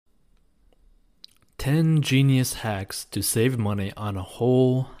10 genius hacks to save money on a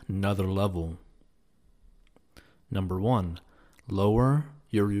whole nother level. Number 1. Lower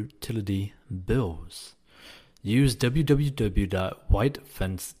your utility bills. Use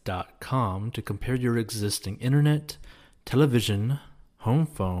www.whitefence.com to compare your existing internet, television, home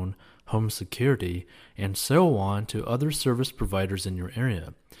phone, home security, and so on to other service providers in your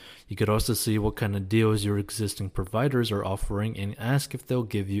area. You could also see what kind of deals your existing providers are offering and ask if they'll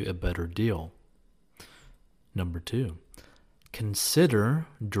give you a better deal. Number 2. Consider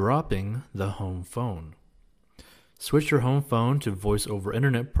dropping the home phone. Switch your home phone to Voice over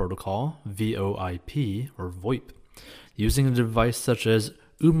Internet Protocol, VoIP, or VoIP, using a device such as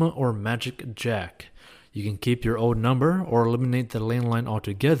Ooma or Magic Jack. You can keep your old number or eliminate the landline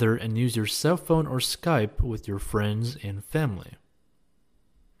altogether and use your cell phone or Skype with your friends and family.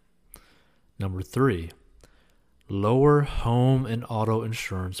 Number 3. Lower home and auto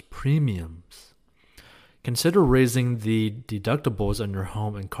insurance premiums. Consider raising the deductibles on your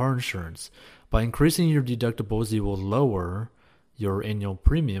home and car insurance. By increasing your deductibles, you will lower your annual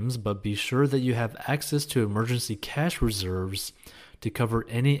premiums, but be sure that you have access to emergency cash reserves to cover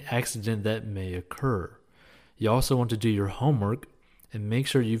any accident that may occur. You also want to do your homework and make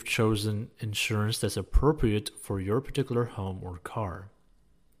sure you've chosen insurance that's appropriate for your particular home or car.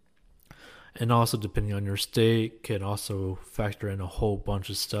 And also, depending on your state, can also factor in a whole bunch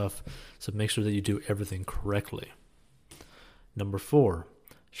of stuff, so make sure that you do everything correctly. Number 4.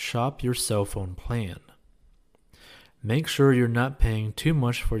 Shop your cell phone plan. Make sure you're not paying too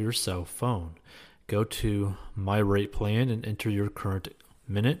much for your cell phone. Go to My Rate Plan and enter your current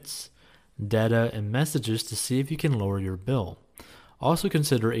minutes, data, and messages to see if you can lower your bill. Also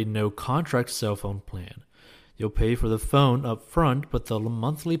consider a no-contract cell phone plan. You'll pay for the phone up front, but the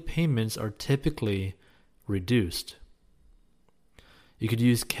monthly payments are typically reduced. You could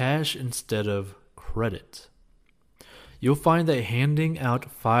use cash instead of credit. You'll find that handing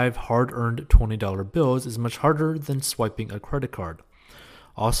out 5 hard-earned $20 bills is much harder than swiping a credit card.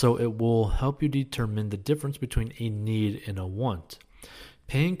 Also, it will help you determine the difference between a need and a want.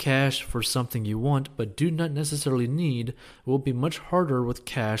 Paying cash for something you want but do not necessarily need will be much harder with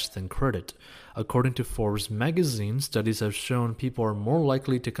cash than credit. According to Forbes magazine, studies have shown people are more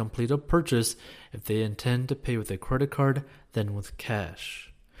likely to complete a purchase if they intend to pay with a credit card than with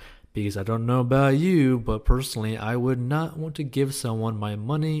cash. Because I don't know about you, but personally, I would not want to give someone my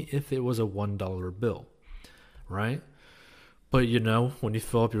money if it was a $1 bill, right? But when you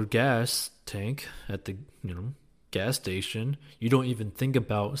fill up your gas tank at the, gas station, you don't even think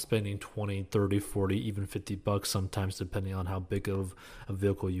about spending 20, 30, 40, even $50 sometimes, depending on how big of a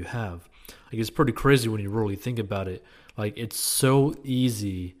vehicle you have. It's pretty crazy when you really think about it. It's so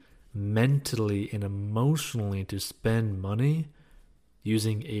easy mentally and emotionally to spend money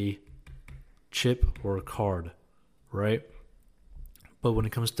using a chip or a card, right? But when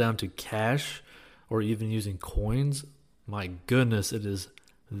it comes down to cash or even using coins, my goodness, it is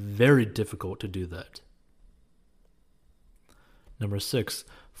very difficult to do that. Number 6,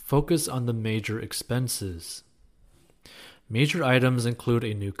 focus on the major expenses. Major items include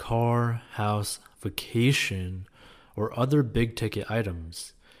a new car, house, vacation, or other big-ticket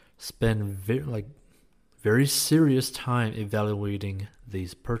items. Spend very serious time evaluating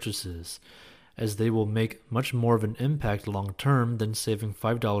these purchases, as they will make much more of an impact long-term than saving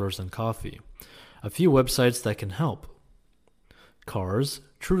 $5 on coffee. A few websites that can help. Cars,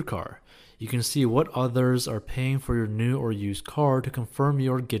 TrueCar. You can see what others are paying for your new or used car to confirm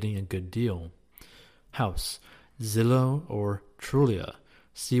you're getting a good deal. House, Zillow or Trulia.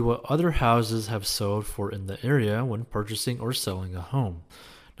 See what other houses have sold for in the area when purchasing or selling a home.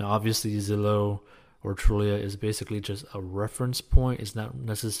 Now, obviously, Zillow or Trulia is basically just a reference point. It's not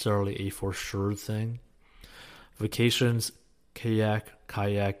necessarily a for sure thing. Vacations,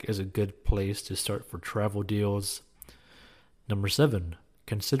 Kayak is a good place to start for travel deals. Number 7.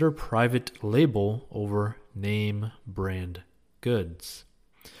 Consider private label over name brand goods.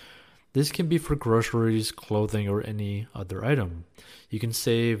 This can be for groceries, clothing, or any other item. You can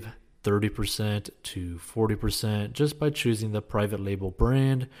save 30% to 40% just by choosing the private label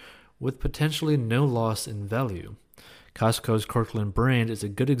brand with potentially no loss in value. Costco's Kirkland brand is a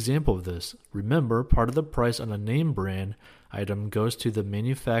good example of this. Remember, part of the price on a name brand item goes to the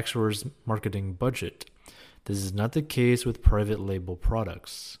manufacturer's marketing budget. This is not the case with private label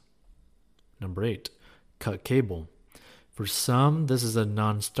products. Number 8, cut cable. For some, this is a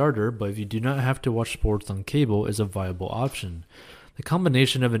non-starter, but if you do not have to watch sports on cable, is a viable option. The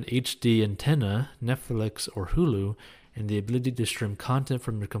combination of an HD antenna, Netflix or Hulu, and the ability to stream content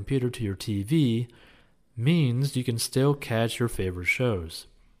from your computer to your TV means you can still catch your favorite shows.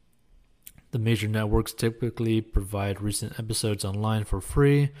 The major networks typically provide recent episodes online for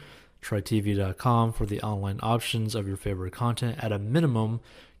free. Try TV.com for the online options of your favorite content. At a minimum,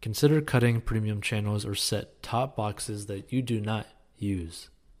 consider cutting premium channels or set top boxes that you do not use.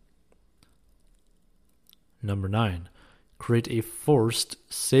 Number 9. Create a forced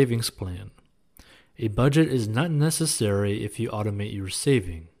savings plan. A budget is not necessary if you automate your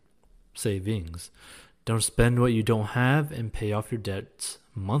savings. Don't spend what you don't have and pay off your debts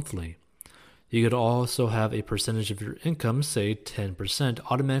monthly. You could also have a percentage of your income, say 10%,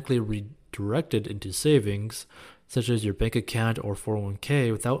 automatically redirected into savings, such as your bank account or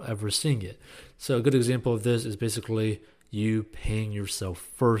 401k, without ever seeing it. So a good example of this is basically you paying yourself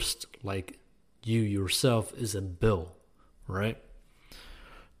first, like you yourself is a bill, right?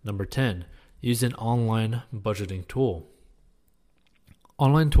 Number 10, use an online budgeting tool.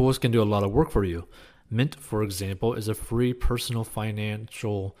 Online tools can do a lot of work for you. Mint, for example, is a free personal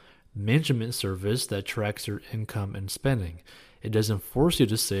financial management service that tracks your income and spending. It doesn't force you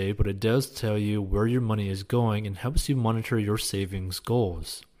to save, but it does tell you where your money is going and helps you monitor your savings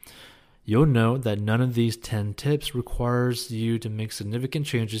goals. You'll note that none of these 10 tips requires you to make significant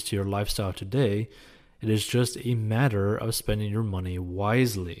changes to your lifestyle today. It is just a matter of spending your money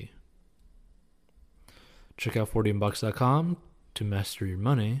wisely. Check out 40inbox.com to master your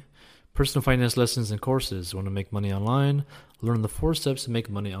money. Personal finance lessons and courses. Want to make money online? Learn the 4 steps to make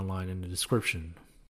money online in the description.